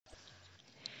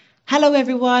Hello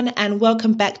everyone and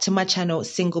welcome back to my channel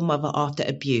Single Mother After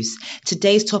Abuse.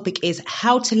 Today's topic is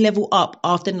how to level up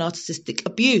after narcissistic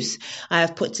abuse. I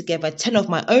have put together 10 of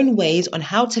my own ways on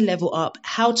how to level up,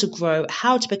 how to grow,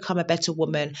 how to become a better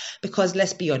woman, because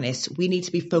let's be honest, we need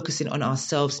to be focusing on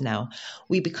ourselves now.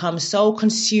 We become so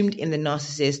consumed in the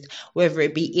narcissist, whether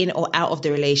it be in or out of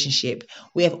the relationship.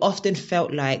 We have often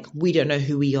felt like we don't know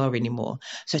who we are anymore.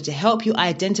 So to help you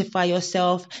identify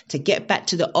yourself, to get back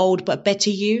to the old but better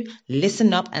you,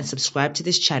 listen up and subscribe to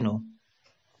this channel.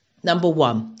 Number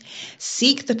 1,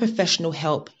 seek the professional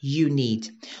help you need,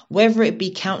 whether it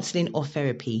be counseling or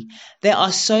therapy. There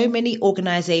are so many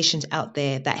organizations out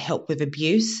there that help with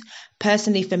abuse.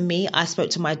 Personally, for me, I spoke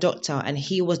to my doctor and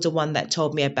he was the one that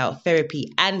told me about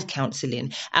therapy and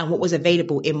counseling and what was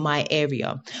available in my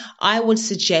area. I would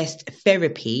suggest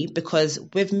therapy because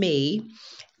with me,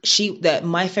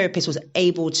 my therapist was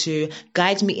able to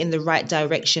guide me in the right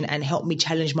direction and help me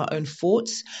challenge my own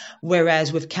thoughts.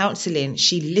 Whereas with counseling,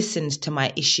 she listened to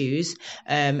my issues,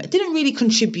 didn't really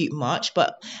contribute much,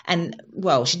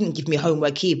 she didn't give me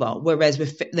homework either. Whereas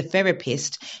with the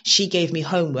therapist, she gave me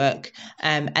homework,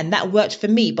 and that worked for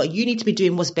me. But you need to be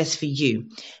doing what's best for you.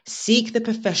 Seek the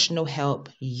professional help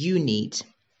you need.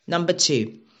 Number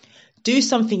 2, do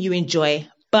something you enjoy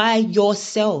by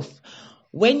yourself.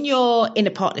 When you're in a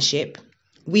partnership,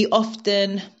 we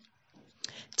often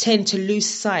tend to lose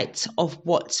sight of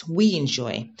what we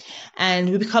enjoy. And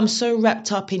we become so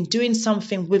wrapped up in doing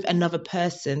something with another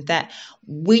person that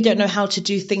we don't know how to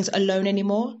do things alone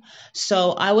anymore.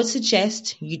 So I would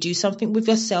suggest you do something with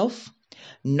yourself,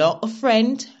 not a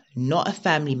friend, not a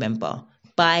family member,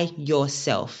 by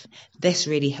yourself. This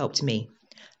really helped me.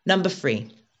 Number 3.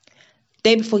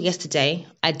 Day before yesterday,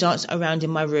 I danced around in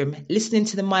my room listening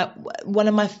to one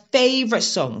of my favorite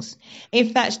songs. In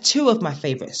fact, 2 of my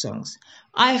favorite songs.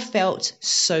 I felt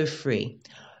so free.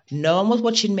 No one was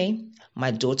watching me. My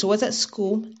daughter was at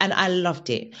school and I loved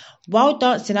it. While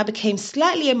dancing, I became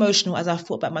slightly emotional as I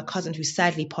thought about my cousin who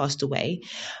sadly passed away.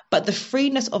 But the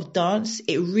freeness of dance,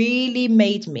 it really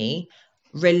made me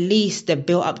release the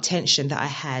built-up tension that I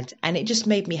had, and it just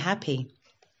made me happy.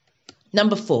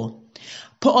 Number 4.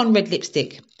 Put on red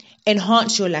lipstick,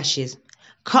 enhance your lashes,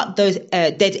 cut those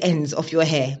dead ends off your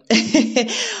hair.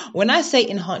 When I say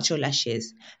enhance your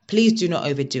lashes, please do not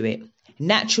overdo it.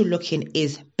 Natural looking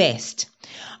is best.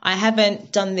 I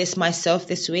haven't done this myself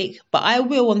this week, but I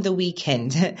will on the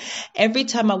weekend. Every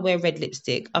time I wear red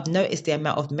lipstick, I've noticed the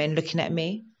amount of men looking at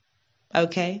me.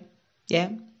 Okay,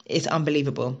 yeah. It's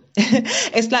unbelievable.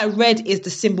 It's like red is the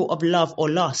symbol of love or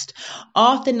lust.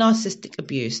 After narcissistic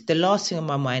abuse, the last thing on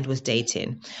my mind was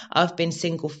dating. I've been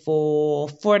single for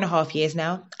 4.5 years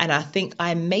now, and I think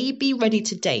I may be ready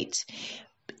to date.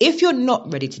 If you're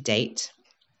not ready to date,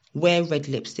 wear red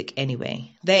lipstick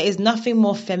anyway. There is nothing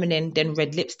more feminine than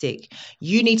red lipstick.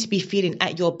 You need to be feeling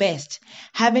at your best.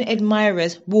 Having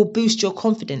admirers will boost your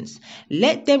confidence.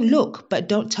 Let them look, but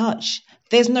don't touch.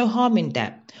 There's no harm in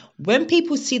that. When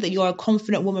people see that you're a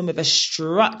confident woman with a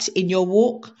strut in your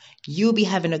walk, you'll be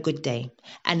having a good day.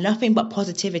 And nothing but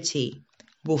positivity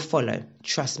will follow.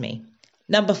 Trust me.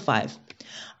 Number 5.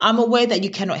 I'm aware that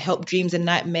you cannot help dreams and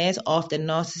nightmares after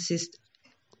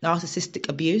narcissistic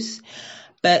abuse.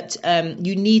 But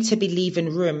you need to be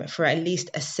leaving room for at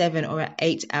least a 7 or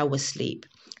 8 hour sleep.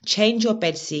 Change your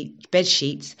bed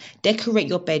sheets, decorate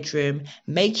your bedroom,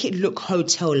 make it look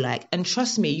hotel-like. And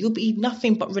trust me, you'll be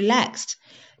nothing but relaxed.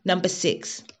 Number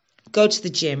 6, go to the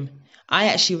gym. I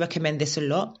actually recommend this a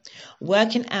lot.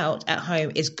 Working out at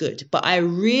home is good, but I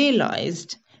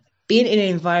realized being in an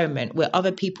environment where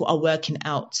other people are working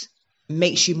out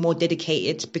makes you more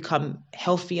dedicated, become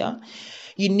healthier.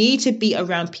 You need to be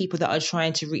around people that are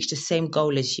trying to reach the same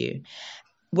goal as you.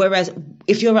 Whereas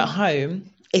if you're at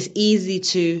home, it's easy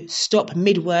to stop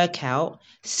mid-workout,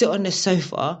 sit on the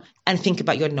sofa and think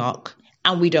about your knock.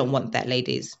 And we don't want that,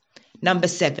 ladies. Number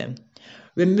 7,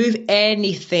 remove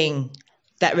anything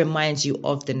that reminds you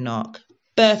of the narc.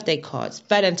 Birthday cards,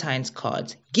 Valentine's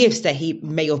cards, gifts that he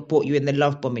may have bought you in the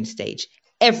love bombing stage.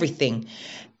 Everything.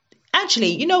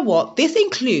 Actually, you know what? This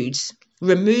includes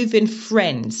removing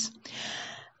friends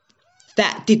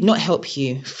that did not help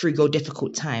you through your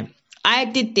difficult time. I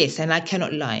did this and I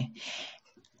cannot lie.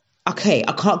 Okay,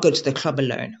 I can't go to the club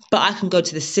alone, but I can go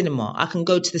to the cinema. I can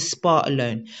go to the spa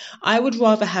alone. I would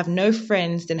rather have no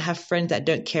friends than have friends that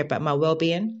don't care about my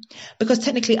well-being, because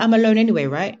technically I'm alone anyway,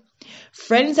 right?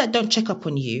 Friends that don't check up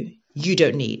on you, you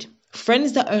don't need.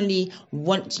 Friends that only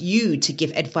want you to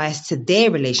give advice to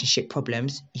their relationship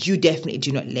problems, you definitely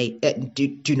do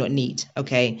not need,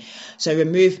 okay? So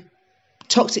remove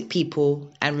toxic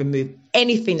people and remove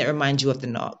anything that reminds you of the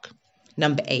narc.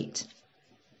 Number 8.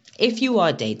 If you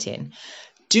are dating,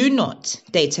 do not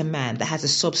date a man that has a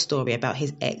sob story about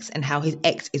his ex and how his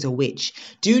ex is a witch.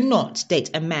 Do not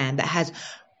date a man that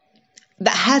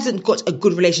hasn't got a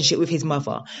good relationship with his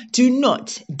mother. Do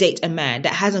not date a man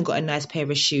that hasn't got a nice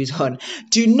pair of shoes on.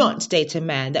 Do not date a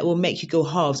man that will make you go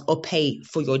halves or pay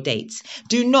for your dates.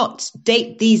 Do not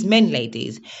date these men,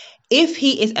 ladies. If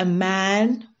he is a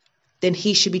man, then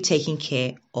he should be taking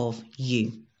care of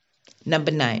you.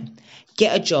 Number 9,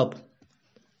 get a job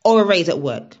or a raise at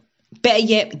work. Better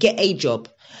yet, get a job.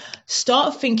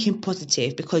 Start thinking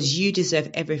positive, because you deserve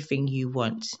everything you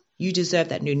want. You deserve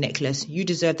that new necklace. You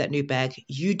deserve that new bag.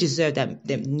 You deserve that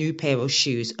new pair of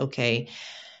shoes, okay?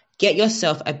 Get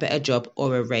yourself a better job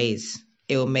or a raise.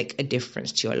 It will make a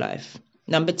difference to your life.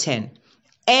 Number 10,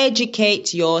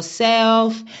 educate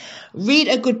yourself. Read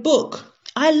a good book.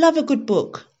 I love a good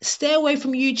book. Stay away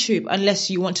from YouTube unless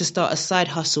you want to start a side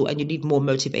hustle and you need more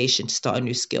motivation to start a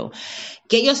new skill.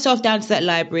 Get yourself down to that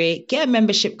library, get a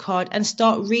membership card and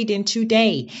start reading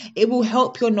today. It will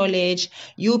help your knowledge.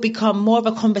 You'll become more of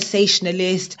a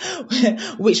conversationalist,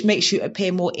 which makes you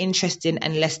appear more interesting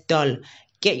and less dull.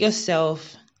 Get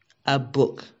yourself a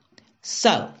book.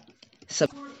 So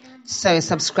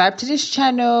subscribe to this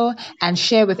channel and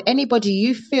share with anybody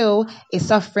you feel is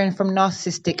suffering from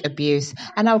narcissistic abuse.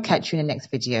 And I'll catch you in the next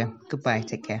video. Goodbye.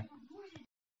 Take care.